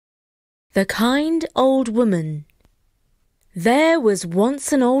The Kind Old Woman. There was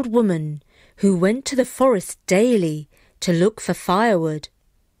once an old woman who went to the forest daily to look for firewood.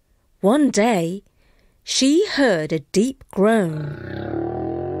 One day, she heard a deep groan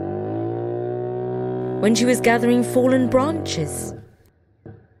when she was gathering fallen branches.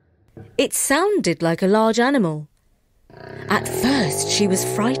 It sounded like a large animal. At first, she was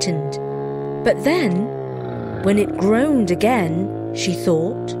frightened, but then, when it groaned again, she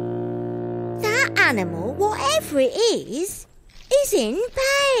thought, "That animal, whatever it is in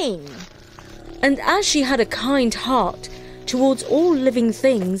pain." And as she had a kind heart towards all living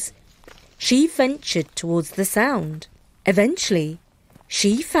things, she ventured towards the sound. Eventually,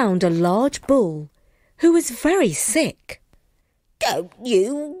 she found a large bull who was very sick. "Don't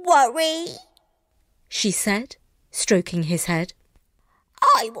you worry," she said, stroking his head.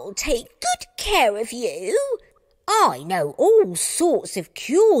 "I will take good care of you. I know all sorts of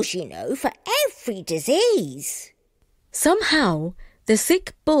cures, you know, for every disease." Somehow, the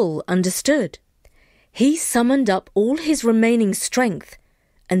sick bull understood. He summoned up all his remaining strength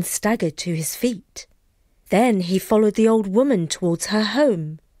and staggered to his feet. Then he followed the old woman towards her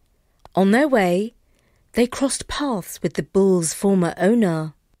home. On their way, they crossed paths with the bull's former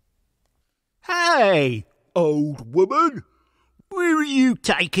owner. "Hey, old woman, where are you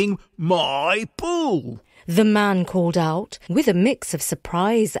taking my bull?" The man called out with a mix of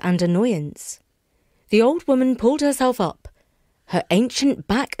surprise and annoyance. The old woman pulled herself up, her ancient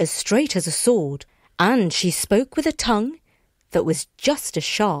back as straight as a sword, and she spoke with a tongue that was just as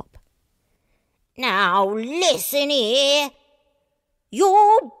sharp. "Now listen here.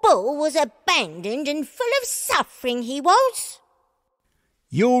 Your bull was abandoned and full of suffering, he was."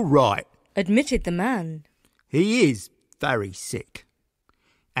 "You're right," admitted the man. "He is very sick,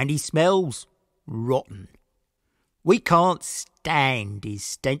 and he smells rotten. We can't stand his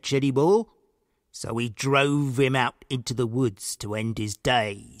stench anymore, so we drove him out into the woods to end his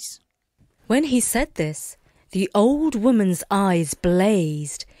days." When he said this, the old woman's eyes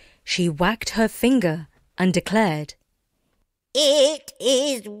blazed. She wagged her finger and declared, "It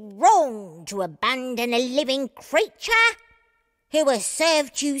is wrong to abandon a living creature who has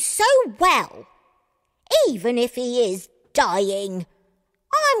served you so well. Even if he is dying,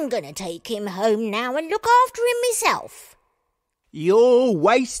 I'm going to take him home now and look after him myself." "You're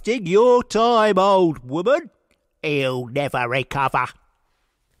wasting your time, old woman. He'll never recover."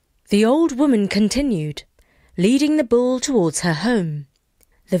 The old woman continued, leading the bull towards her home.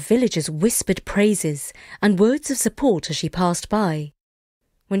 The villagers whispered praises and words of support as she passed by.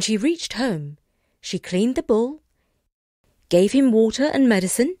 When she reached home, she cleaned the bull, gave him water and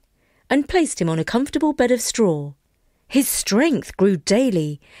medicine, and placed him on a comfortable bed of straw. His strength grew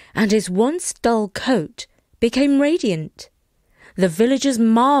daily, and his once dull coat became radiant. The villagers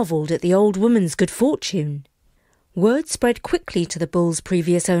marvelled at the old woman's good fortune. Word spread quickly to the bull's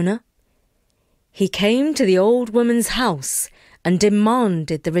previous owner. He came to the old woman's house and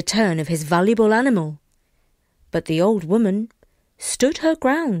demanded the return of his valuable animal. But the old woman stood her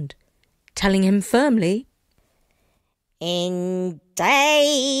ground, telling him firmly, "In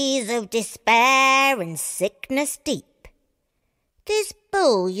days of despair and sickness deep, this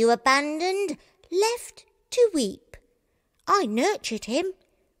bull you abandoned left to weep. I nurtured him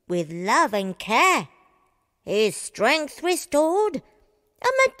with love and care. His strength restored, a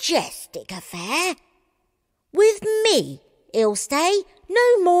majestic affair. With me he'll stay,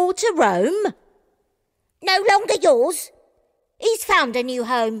 no more to roam. No longer yours, he's found a new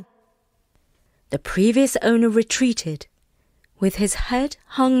home." The previous owner retreated, with his head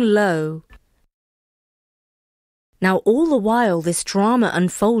hung low. Now all the while this drama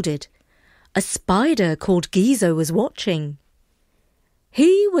unfolded, a spider called Gizo was watching.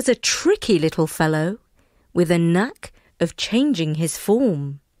 He was a tricky little fellow, with a knack of changing his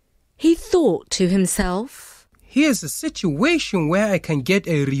form. He thought to himself, "Here's a situation where I can get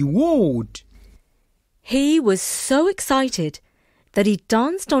a reward." He was so excited that he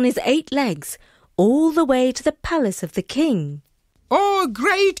danced on his 8 legs all the way to the palace of the king. "Oh,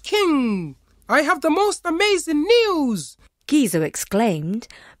 great king! I have the most amazing news!" Gizo exclaimed,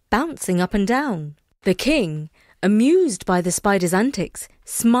 bouncing up and down. The king, amused by the spider's antics,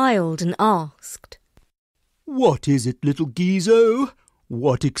 smiled and asked, "What is it, little Gizo?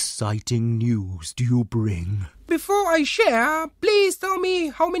 What exciting news do you bring?" "Before I share, please tell me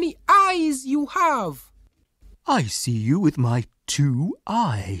how many eyes you have." "I see you with my 2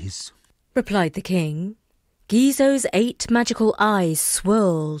 eyes," replied the king. Gizo's 8 magical eyes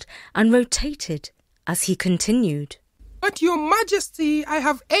swirled and rotated as he continued. "But your majesty, I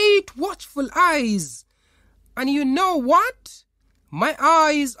have 8 watchful eyes. And you know what? My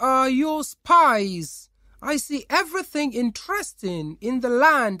eyes are your spies. I see everything interesting in the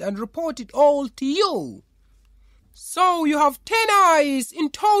land and report it all to you. So you have 10 eyes in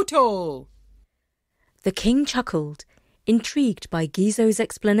total. The king chuckled, intrigued by Gizo's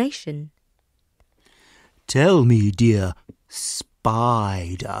explanation. Tell me, dear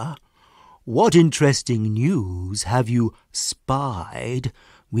Spider, what interesting news have you spied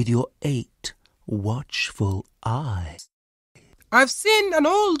with your 8 watchful eyes? I've seen an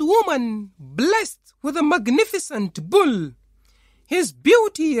old woman blessed with a magnificent bull. His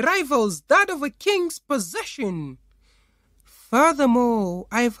beauty rivals that of a king's possession. Furthermore,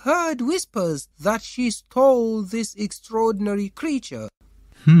 I've heard whispers that she stole this extraordinary creature.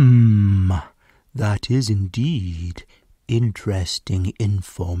 That is indeed interesting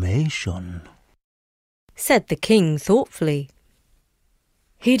information, said the king thoughtfully.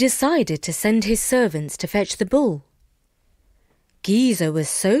 He decided to send his servants to fetch the bull. Gizo was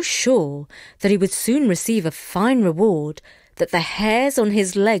so sure that he would soon receive a fine reward that the hairs on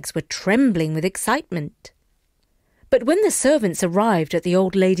his legs were trembling with excitement. But when the servants arrived at the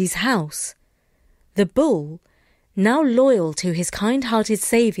old lady's house, the bull, now loyal to his kind-hearted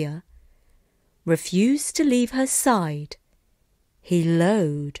saviour, refused to leave her side. He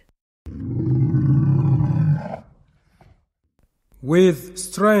lowed. With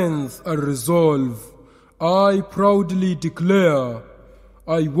strength and resolve, I proudly declare,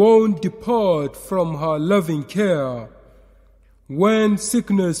 I won't depart from her loving care. When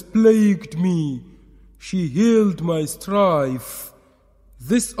sickness plagued me, she healed my strife.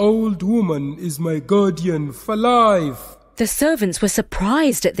 This old woman is my guardian for life. The servants were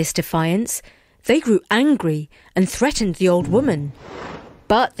surprised at this defiance. They grew angry and threatened the old woman.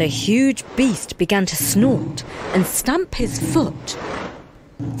 But the huge beast began to snort and stamp his foot.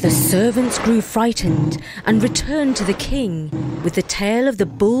 The servants grew frightened and returned to the king with the tale of the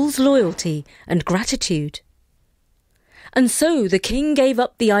bull's loyalty and gratitude. And so the king gave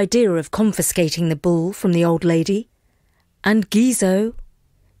up the idea of confiscating the bull from the old lady, and Gizo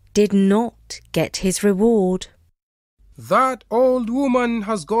did not get his reward. That old woman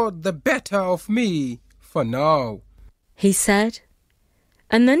has got the better of me for now, he said,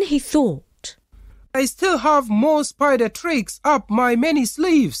 and then he thought, I still have more spider tricks up my many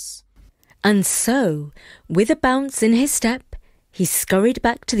sleeves. And so, with a bounce in his step, he scurried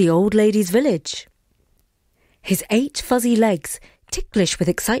back to the old lady's village. His 8 fuzzy legs, ticklish with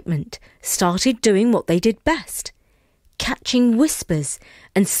excitement, started doing what they did best, catching whispers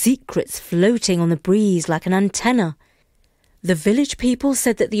and secrets floating on the breeze like an antenna. The village people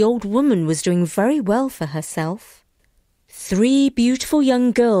said that the old woman was doing very well for herself. 3 beautiful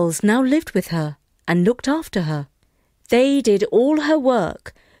young girls now lived with her and looked after her. They did all her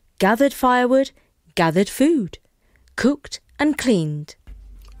work, gathered firewood, gathered food, cooked and cleaned.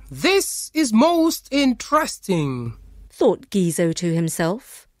 This is most interesting, thought Gizo to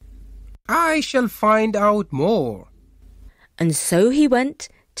himself. I shall find out more. And so he went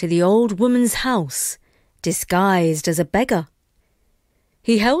to the old woman's house, disguised as a beggar.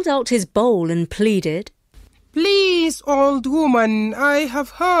 He held out his bowl and pleaded, Please, old woman, I have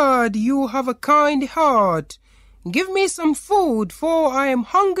heard you have a kind heart. Give me some food, for I am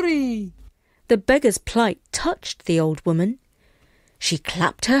hungry. The beggar's plight touched the old woman. She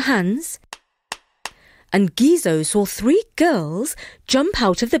clapped her hands, and Gizo saw 3 girls jump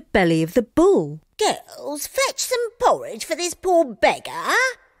out of the belly of the bull. Girls, fetch some porridge for this poor beggar,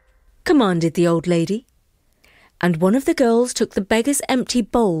 commanded the old lady. And one of the girls took the beggar's empty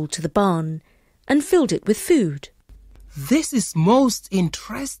bowl to the barn and filled it with food. This is most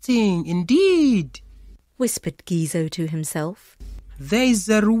interesting indeed, whispered Gizo to himself. There is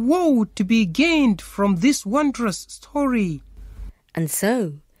a reward to be gained from this wondrous story. And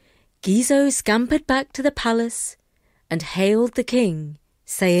so Gizo scampered back to the palace and hailed the king,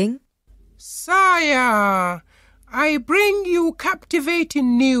 saying, Sire, I bring you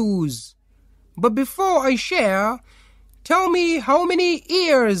captivating news. But before I share, tell me how many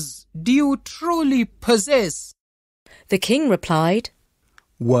ears do you truly possess? The king replied,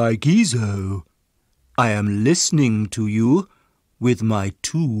 Why, Gizo, I am listening to you with my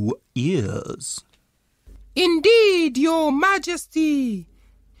 2 ears. Indeed, your majesty,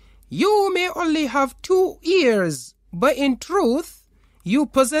 you may only have 2 ears, but in truth, you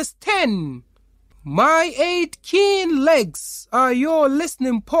possess 10. My 8 keen legs are your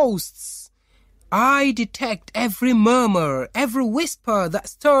listening posts. I detect every murmur, every whisper that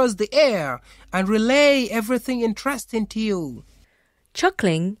stirs the air, and relay everything interesting to you.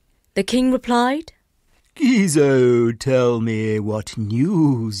 Chuckling, the king replied, Gizo, tell me what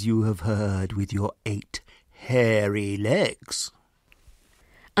news you have heard with your 8 hairy legs.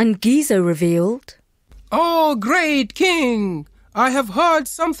 And Gizo revealed, "Oh, great king! I have heard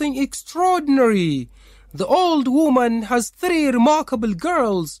something extraordinary. The old woman has 3 remarkable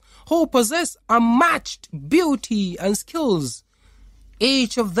girls who possess unmatched beauty and skills.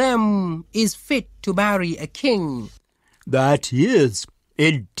 Each of them is fit to marry a king." "That is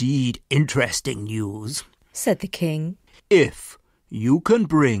indeed interesting news," said the king. "If you can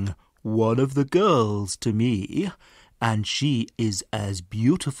bring one of the girls to me, and she is as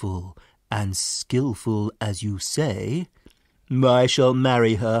beautiful and skillful as you say, I shall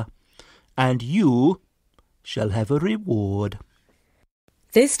marry her, and you shall have a reward."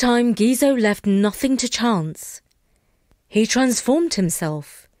 This time Gizo left nothing to chance. He transformed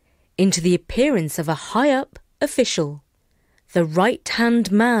himself into the appearance of a high-up official, the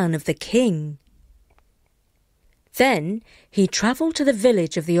right-hand man of the king. Then he travelled to the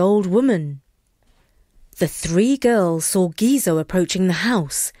village of the old woman. The 3 girls saw Gizo approaching the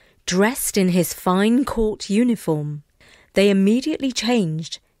house, dressed in his fine court uniform. They immediately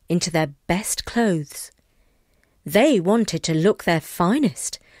changed into their best clothes. They wanted to look their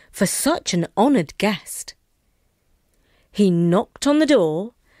finest for such an honoured guest. He knocked on the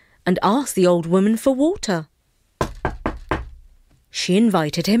door and asked the old woman for water. She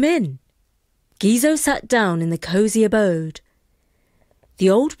invited him in. Gizo sat down in the cosy abode. The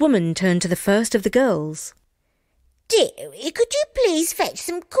old woman turned to the first of the girls. "Dearie, could you please fetch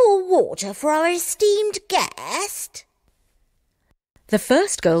some cool water for our esteemed guest?" The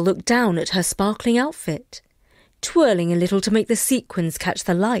first girl looked down at her sparkling outfit, twirling a little to make the sequins catch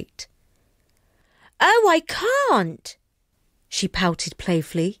the light. "Oh, I can't," she pouted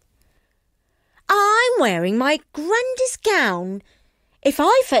playfully. "I'm wearing my grandest gown. If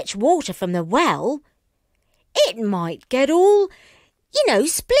I fetch water from the well, it might get all,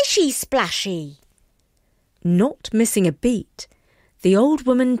 splishy-splashy." Not missing a beat, the old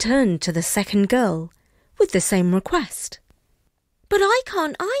woman turned to the second girl with the same request. "But I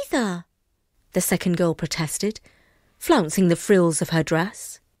can't either," the second girl protested, flouncing the frills of her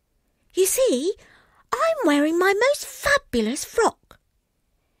dress. "You see, I'm wearing my most fabulous frock.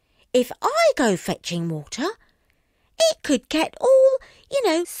 If I go fetching water, it could get all,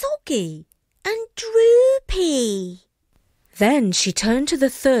 soggy and droopy." Then she turned to the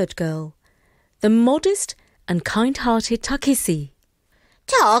third girl, the modest and kind-hearted Takisi.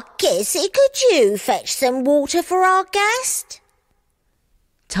 "Takisi, could you fetch some water for our guest?"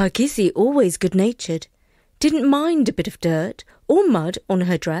 Takisi, always good-natured, didn't mind a bit of dirt or mud on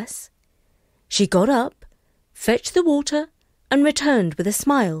her dress. She got up, fetched the water, and returned with a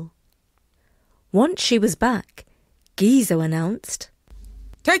smile. Once she was back, Gizo announced,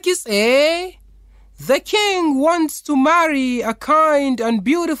 "Takis, the king wants to marry a kind and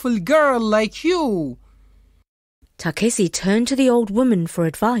beautiful girl like you." Takisi turned to the old woman for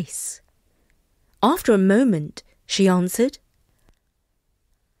advice. After a moment, she answered,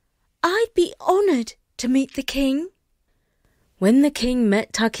 "I'd be honoured to meet the king." When the king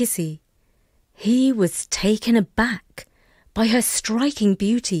met Takisi, he was taken aback by her striking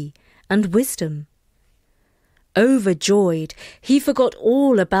beauty and wisdom. Overjoyed, he forgot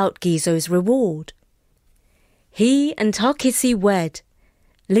all about Gizo's reward. He and Takisi wed,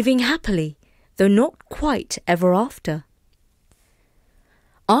 living happily, though not quite ever after.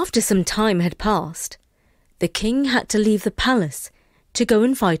 After some time had passed, the king had to leave the palace to go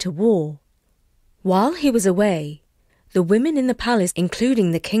and fight a war. While he was away, the women in the palace,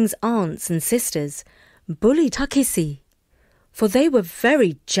 including the king's aunts and sisters, bullied Takisi, for they were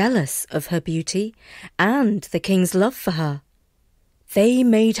very jealous of her beauty and the king's love for her. They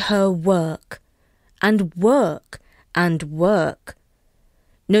made her work, and work, and work,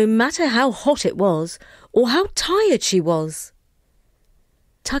 no matter how hot it was or how tired she was.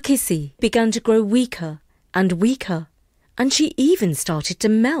 Takisi began to grow weaker and weaker, and she even started to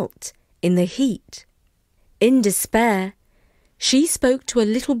melt in the heat. In despair, she spoke to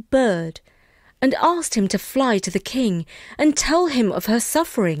a little bird and asked him to fly to the king and tell him of her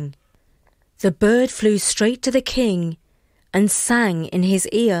suffering. The bird flew straight to the king and sang in his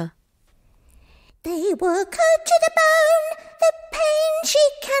ear. "They work her to the bone, the pain she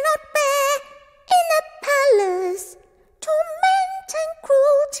cannot bear. In the palace, torment and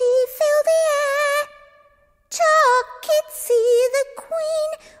cruelty fill the air. Takitsi, the queen,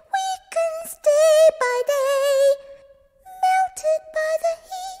 weakens day by day. Melted by the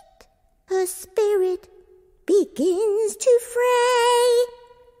heat, her spirit begins to fray."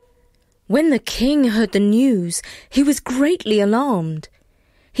 When the king heard the news, he was greatly alarmed.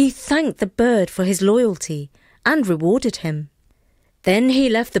 He thanked the bird for his loyalty and rewarded him. Then he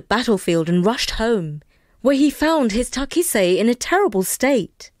left the battlefield and rushed home, where he found his Takise in a terrible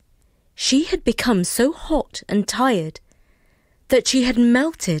state. She had become so hot and tired that she had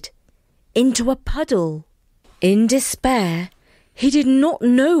melted into a puddle. In despair, he did not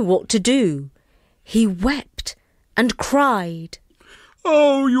know what to do. He wept and cried.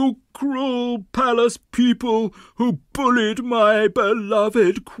 "Oh, you cruel palace people who bullied my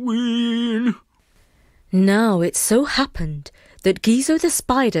beloved queen!" Now it so happened that Gizo the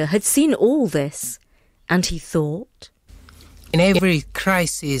spider had seen all this, and he thought, In every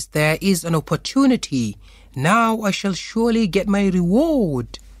crisis there is an opportunity. Now I shall surely get my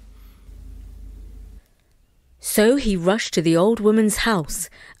reward. So he rushed to the old woman's house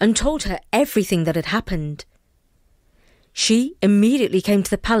and told her everything that had happened. She immediately came to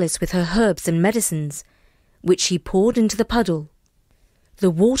the palace with her herbs and medicines, which she poured into the puddle. The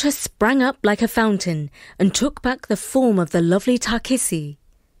water sprang up like a fountain and took back the form of the lovely Takisi.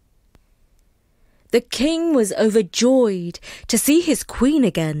 The king was overjoyed to see his queen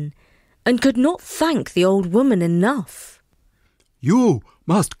again and could not thank the old woman enough. "You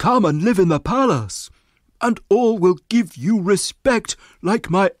must come and live in the palace, and all will give you respect like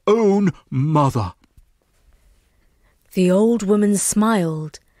my own mother." The old woman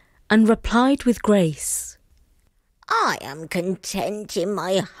smiled and replied with grace, I am content in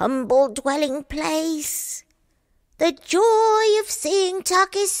my humble dwelling place. The joy of seeing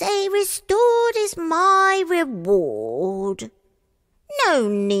Takise restored is my reward. No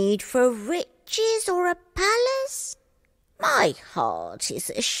need for riches or a palace. My heart is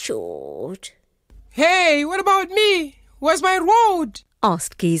assured. Hey, what about me? Where's my reward?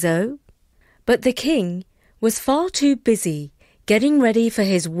 asked Gizo. But the king was far too busy getting ready for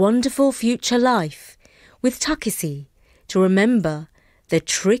his wonderful future life with Takisi to remember the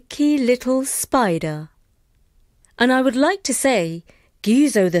tricky little spider. And I would like to say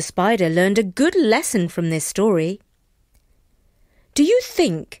Gizo the spider learned a good lesson from this story. Do you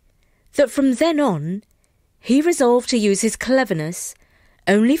think that from then on he resolved to use his cleverness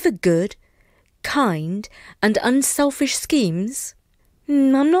only for good, kind and unselfish schemes?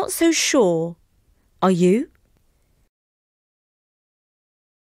 I'm not so sure. Are you?